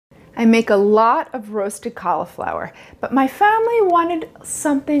I make a lot of roasted cauliflower, but my family wanted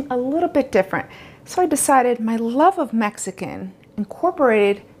something a little bit different. So I decided my love of Mexican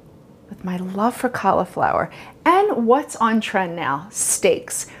incorporated with my love for cauliflower. And what's on trend now?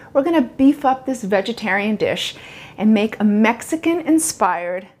 Steaks. We're gonna beef up this vegetarian dish and make a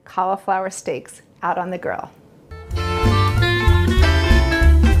Mexican-inspired cauliflower steaks out on the grill.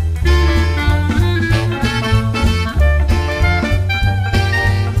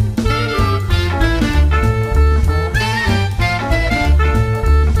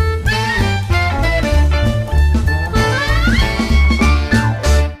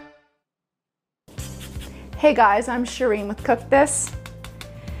 Hey guys, I'm Shereen with Cook This.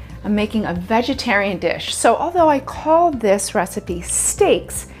 I'm making a vegetarian dish. So although I call this recipe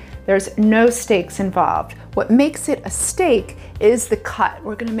steaks, there's no steaks involved. What makes it a steak is the cut.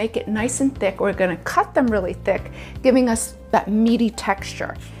 We're gonna make it nice and thick. We're gonna cut them really thick, giving us that meaty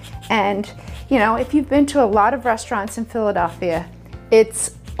texture. And you know, if you've been to a lot of restaurants in Philadelphia,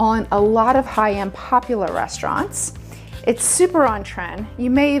 it's on a lot of high-end popular restaurants. It's super on trend.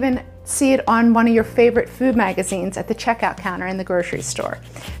 You may even see it on one of your favorite food magazines at the checkout counter in the grocery store.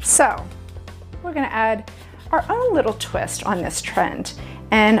 So we're gonna add our own little twist on this trend.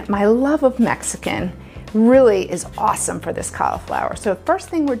 And my love of Mexican really is awesome for this cauliflower. So first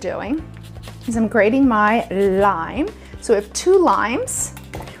thing we're doing is I'm grating my lime. So we have 2 limes.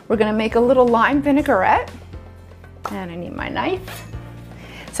 We're gonna make a little lime vinaigrette. And I need my knife.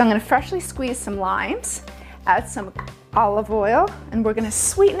 So I'm gonna freshly squeeze some limes, add some olive oil, and we're gonna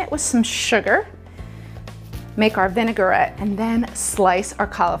sweeten it with some sugar, make our vinaigrette, and then slice our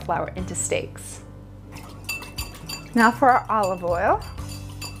cauliflower into steaks. Now for our olive oil.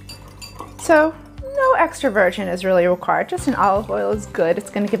 So no extra virgin is really required, just an olive oil is good. It's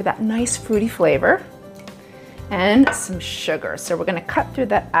gonna give it that nice fruity flavor. And some sugar. So we're gonna cut through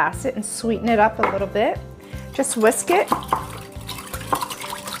that acid and sweeten it up a little bit. Just whisk it.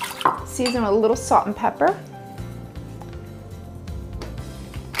 Season with a little salt and pepper.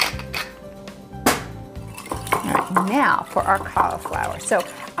 Now for our cauliflower. So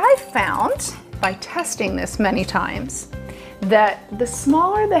I found by testing this many times that the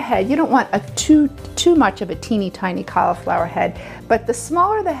smaller the head, you don't want a too much of a teeny tiny cauliflower head, but the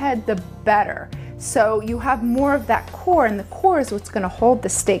smaller the head, the better. So you have more of that core, and the core is what's going to hold the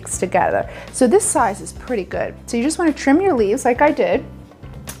steaks together. So this size is pretty good. So you just want to trim your leaves like I did.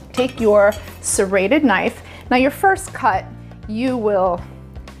 Take your serrated knife. Now your first cut, you will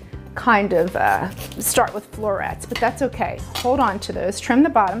kind of start with florets, but that's okay. Hold on to those, trim the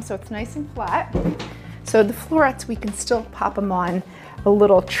bottom so it's nice and flat. So the florets, we can still pop them on a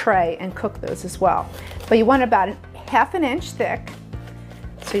little tray and cook those as well. But you want about ½ an inch thick,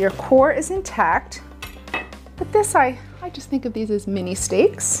 so your core is intact. But this, I just think of these as mini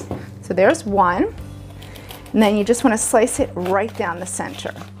steaks. So there's one, and then you just want to slice it right down the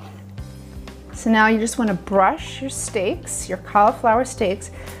center. So now you just want to brush your steaks, your cauliflower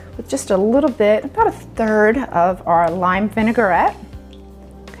steaks, with just a little bit, about 1/3 of our lime vinaigrette.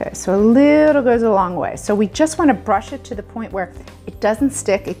 Okay, so a little goes a long way. So we just want to brush it to the point where it doesn't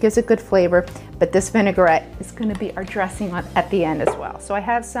stick, it gives a good flavor, but this vinaigrette is going to be our dressing at the end as well. So I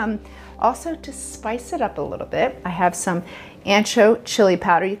have some, also to spice it up a little bit, I have some ancho chili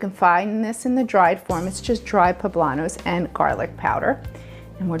powder. You can find this in the dried form. It's just dried poblanos and garlic powder.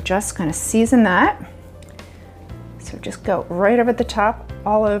 And we're just going to season that. So just go right over the top,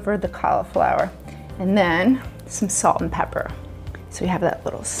 all over the cauliflower. And then some salt and pepper. So we have that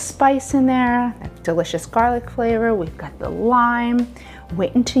little spice in there, that delicious garlic flavor. We've got the lime.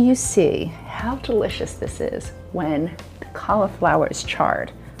 Wait until you see how delicious this is when the cauliflower is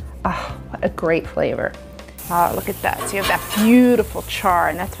charred. Oh, what a great flavor. Oh, look at that. So you have that beautiful char,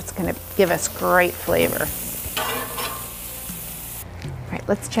 and that's what's gonna give us great flavor. All right,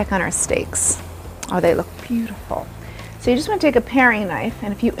 let's check on our steaks. Oh, they look beautiful. So you just want to take a paring knife,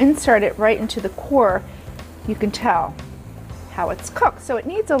 and if you insert it right into the core, you can tell how it's cooked. So it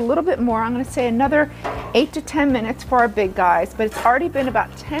needs a little bit more. I'm going to say another 8 to 10 minutes for our big guys, but it's already been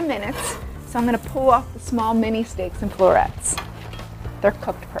about 10 minutes. So I'm going to pull off the small mini steaks and florets. They're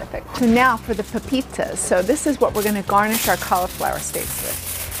cooked perfect. So now for the pepitas. So this is what we're going to garnish our cauliflower steaks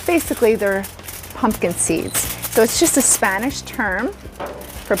with. Basically, they're pumpkin seeds. So it's just a Spanish term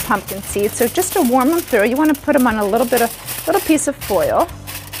for pumpkin seeds. So just to warm them through, you want to put them on a little piece of foil,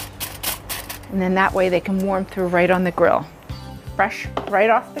 and then that way they can warm through right on the grill, fresh right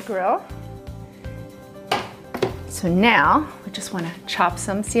off the grill. So now we just want to chop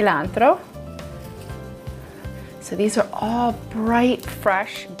some cilantro. So these are all bright,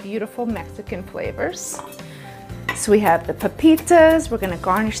 fresh, beautiful Mexican flavors. So we have the pepitas. We're gonna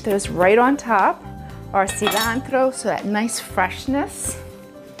garnish those right on top. Our cilantro, so that nice freshness.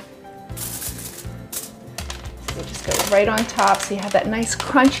 So we just go right on top so you have that nice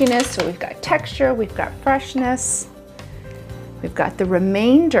crunchiness. So we've got texture, we've got freshness. We've got the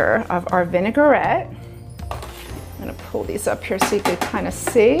remainder of our vinaigrette. I'm gonna pull these up here so you can kind of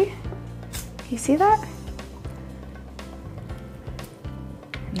see. Can you see that?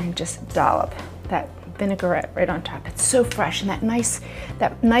 And just dollop that vinaigrette right on top. It's so fresh, and that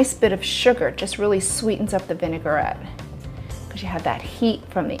nice bit of sugar just really sweetens up the vinaigrette because you have that heat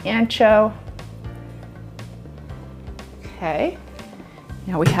from the ancho. Okay,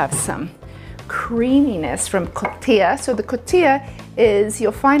 now we have some creaminess from cotija. So the cotija is,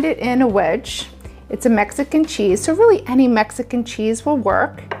 you'll find it in a wedge. It's a Mexican cheese, so really any Mexican cheese will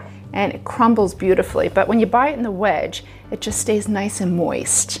work, and it crumbles beautifully. But when you buy it in the wedge, it just stays nice and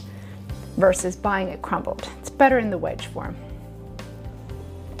moist versus buying it crumbled. It's better in the wedge form.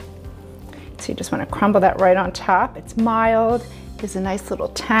 So you just want to crumble that right on top. It's mild, gives a nice little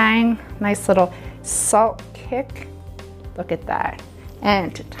tang, nice little salt kick. Look at that.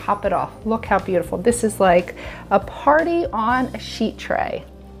 And to top it off, look how beautiful. This is like a party on a sheet tray.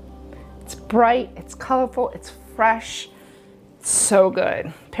 It's bright, it's colorful, it's fresh, it's so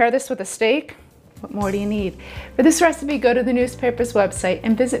good. Pair this with a steak. What more do you need? For this recipe, go to the newspaper's website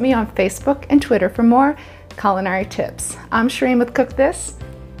and visit me on Facebook and Twitter for more culinary tips. I'm Shereen with Cook This.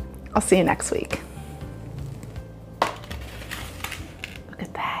 I'll see you next week.